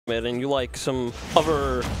and you like some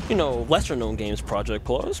other, you know, lesser-known games, Project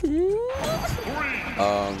Plus.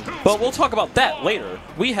 But we'll talk about that later.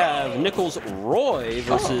 We have Nichols Roy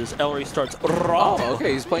versus Ellery starts Rob. Oh,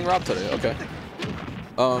 okay, he's playing Rob today. Okay.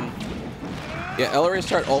 Yeah, Ellery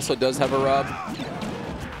Start also does have a Rob.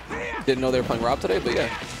 Didn't know they were playing Rob today, but yeah.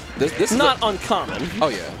 This is not uncommon. Oh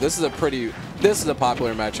yeah, this is a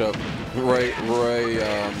popular matchup. Roy,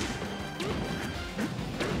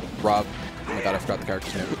 Rob. Oh my god, I forgot the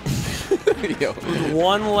character's name. Yo.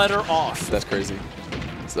 One letter off. That's crazy.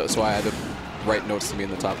 So that's why I had to write notes to me in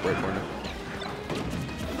the top right corner.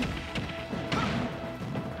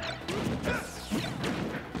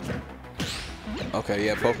 Okay,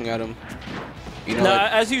 yeah, poking at him. You know, now,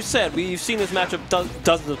 as you said, we've seen this matchup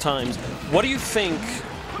dozens of times. What do you think?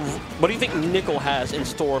 What do you think Nickel has in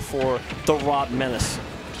store for the Rob Menace?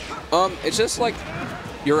 It's just like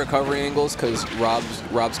your recovery angles, because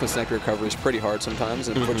Rob's consecutive recovery is pretty hard sometimes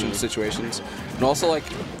in fortunate situations, and also like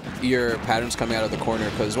your patterns coming out of the corner.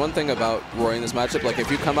 Because one thing about Roy in this matchup, like if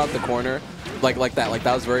you come out the corner, like that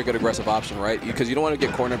was a very good aggressive option, right? Because you don't want to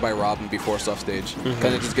get cornered by Rob and be forced off stage,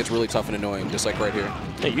 because it just gets really tough and annoying, just like right here.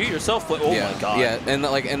 Hey, you yourself play. Oh yeah, my god. Yeah, and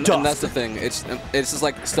that's the thing. It's just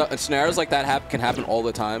like scenarios like that can happen all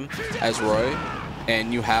the time as Roy,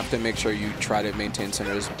 and you have to make sure you try to maintain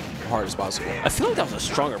center as hard as possible. I feel like that was a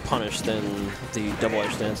stronger punish than the double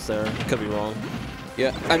edge stance there. Could be wrong.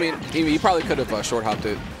 Yeah, I mean, he probably could have short hopped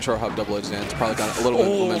double edge stance. Probably got a little bit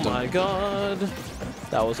of momentum. Oh my god.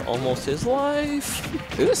 That was almost his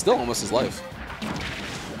life. It is still almost his life.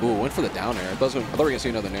 Ooh, went for the down air. I thought we were going to see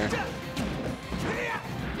another nair.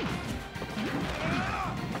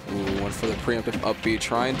 Ooh, went for the preemptive up B,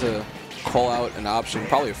 trying to call out an option.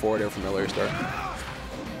 Probably a forward air from Ellery Start.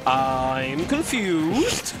 I'm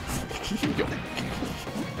confused. Yo.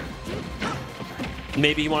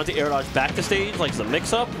 Maybe he wanted to air dodge back to stage, like the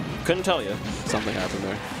mix-up? Couldn't tell you. Something happened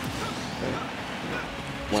there.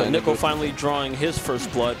 So Nickel finally drawing his first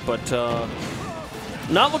blood, but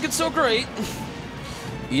not looking so great.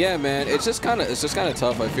 Yeah, man, it's just kind of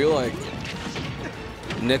tough. I feel like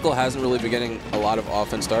Nickel hasn't really been getting a lot of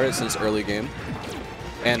offense started since early game,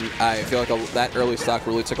 and I feel like that early stock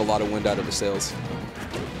really took a lot of wind out of his sails.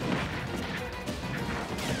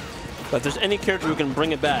 But if there's any character who can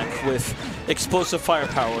bring it back with explosive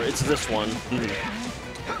firepower, it's this one.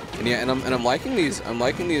 And yeah, and I'm liking these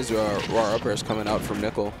raw up airs coming out from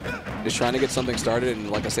Nickel. Just trying to get something started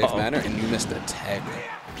in like a safe manner, and you missed a tech.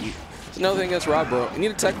 It's another thing against Rob, bro. You need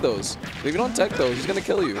to tech those. If you don't tech those, he's gonna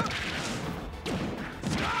kill you.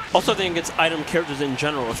 Also, I think against item characters in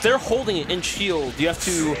general, if they're holding it in shield, you have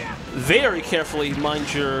to very carefully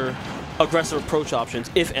mind your aggressive approach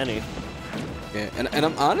options, if any. Yeah, and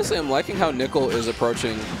I'm liking how Nickel is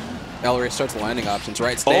approaching Ellery Start's landing options,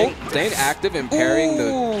 right? Staying active and parrying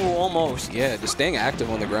almost. Yeah, just staying active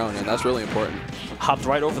on the ground, and that's really important. Hopped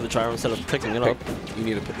right over the gyro instead of picking it up. You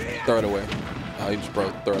need to throw it away. You just throw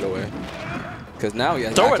it away. Because now he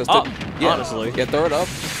has throw access it up, to, honestly. Yeah, throw it up.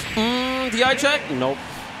 The eye check? Nope.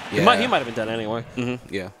 Yeah. He might have been dead anyway.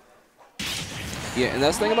 Yeah. Yeah, and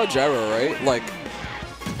that's the thing about gyro, right? Like,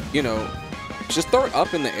 you know, just throw it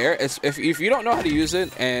up in the air. If you don't know how to use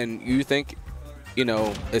it and you think, you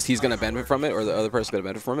know, he's going to benefit from it or the other person's going to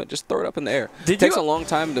benefit from it, just throw it up in the air. It takes a long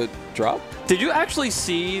time to drop. Did you actually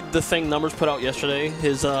see the thing Numbers put out yesterday?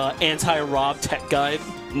 His anti-Rob tech guide?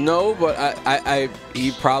 No, but I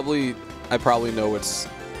probably know it's...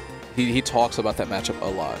 He talks about that matchup a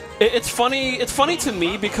lot. It's funny to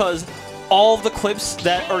me because all of the clips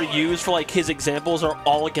that are used for like his examples are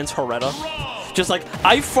all against Hereta. Just like,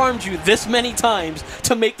 I farmed you this many times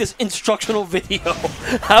to make this instructional video.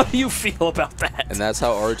 How do you feel about that? And that's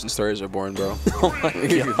how origin stories are born, bro. Oh my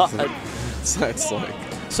god. It's like...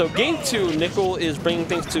 So game 2, Nickel is bringing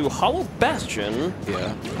things to Hollow Bastion.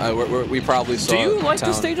 Yeah, we probably saw. Do you like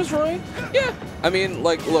the stages, Roy? Yeah. I mean,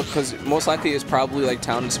 like, look, because most likely it's probably like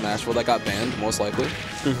Town and Smashville that got banned, most likely.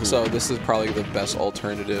 So this is probably the best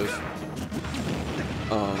alternative.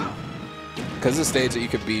 Because it's a stage that you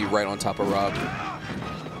could be right on top of Rob.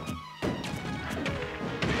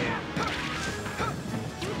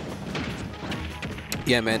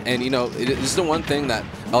 Yeah, man, and you know, this is the one thing that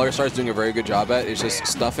Ellery Start's doing a very good job at, is just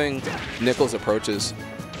stuffing Nickel's approaches.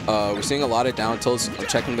 We're seeing a lot of down tilts. I'm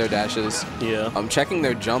checking their dashes. Yeah. I'm checking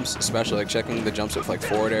their jumps, especially, like checking the jumps with like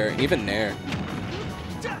forward air, and even nair.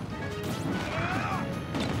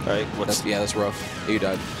 Alright, that's rough. You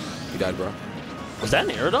died. You died, bro. Was that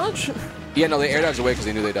an air dodge? Yeah, no, they air dodged away because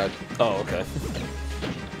they knew they died. Oh, okay.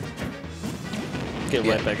 Get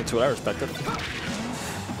right back into it. I respect it.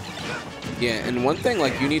 Yeah, and one thing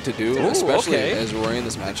like you need to do, especially as Roy in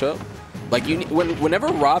this matchup, Like whenever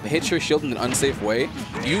Rob hits your shield in an unsafe way,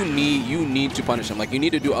 you need to punish him. Like you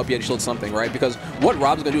need to do up yet shield something, right? Because what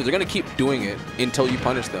Rob's gonna do is they're gonna keep doing it until you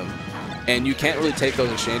punish them, and you can't really take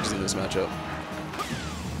those exchanges in this matchup.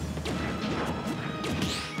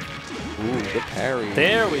 Ooh, the parry.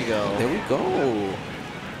 There we go. There we go.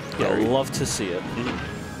 Yeah, I love to see it.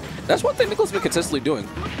 That's one thing Nickel's been consistently doing.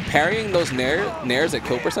 Parrying those nairs at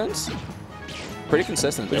kill percents. Pretty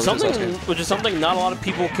consistent. Which is something not a lot of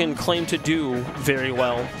people can claim to do very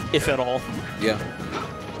well, if at all. Yeah.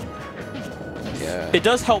 Yeah. It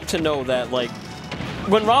does help to know that, like,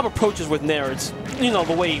 when Rob approaches with Nair, it's, you know,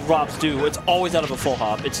 the way Robs do, it's always out of a full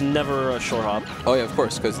hop. It's never a short hop. Oh yeah, of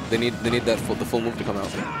course, because they need the full move to come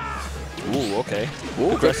out. Ooh, okay.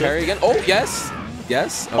 Ooh, good parry again. Oh yes,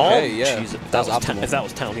 yes. Okay, yeah. Geez, if that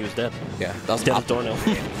was Town, he was dead. Yeah, that was dead as doornail.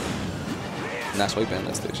 And that's why he banned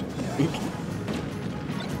that stage.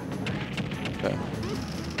 Okay.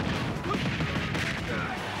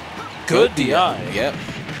 Good DI. Yep.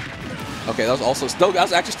 Okay, that was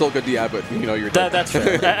actually still a good DI, but you know you're dead. That's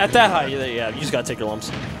fair. At that high, yeah, you just gotta take your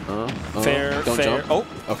lumps. Fair, don't fair. Jump. Oh.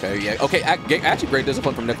 Okay, yeah. Okay, actually great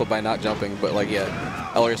discipline from Nickel by not jumping, but like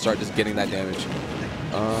yeah, Ellery start just getting that damage.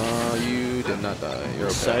 You did not die. You're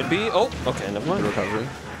okay. Side B. Oh, okay, never mind. Good recovery.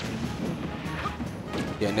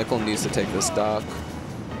 Yeah, Nickel needs to take this stock.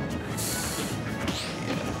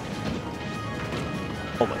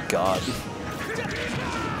 Oh my god.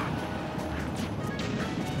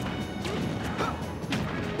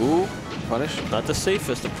 Ooh, punish. Not the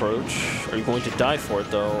safest approach. Are you going to die for it,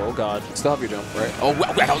 though? Oh god. Still have your jump, right? Oh,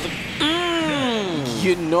 wow, that was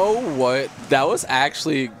You know what? That was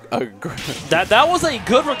actually a that was a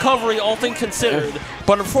good recovery, all things considered.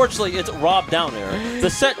 But unfortunately, it's Rob down there. The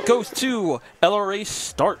set goes to LRA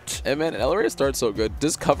Start. Hey man, LRA Start's so good.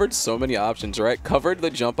 Just covered so many options, right? Covered the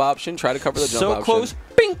jump option. Try to cover the jump option. So close.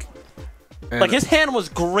 Bink. And like his hand was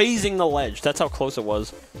grazing the ledge. That's how close it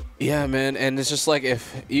was. Yeah, man, and it's just like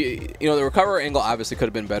if you know the recovery angle obviously could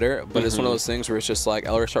have been better, but it's one of those things where it's just like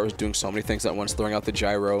LR Start was doing so many things at once, throwing out the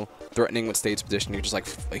gyro, threatening with stage position. You're just like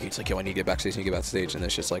it's like yo, I need to get backstage, and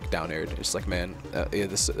it's just like down aired. It's like man, yeah,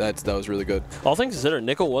 that was really good. All things considered,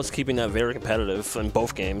 Nickel was keeping that very competitive in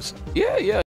both games. Yeah, yeah.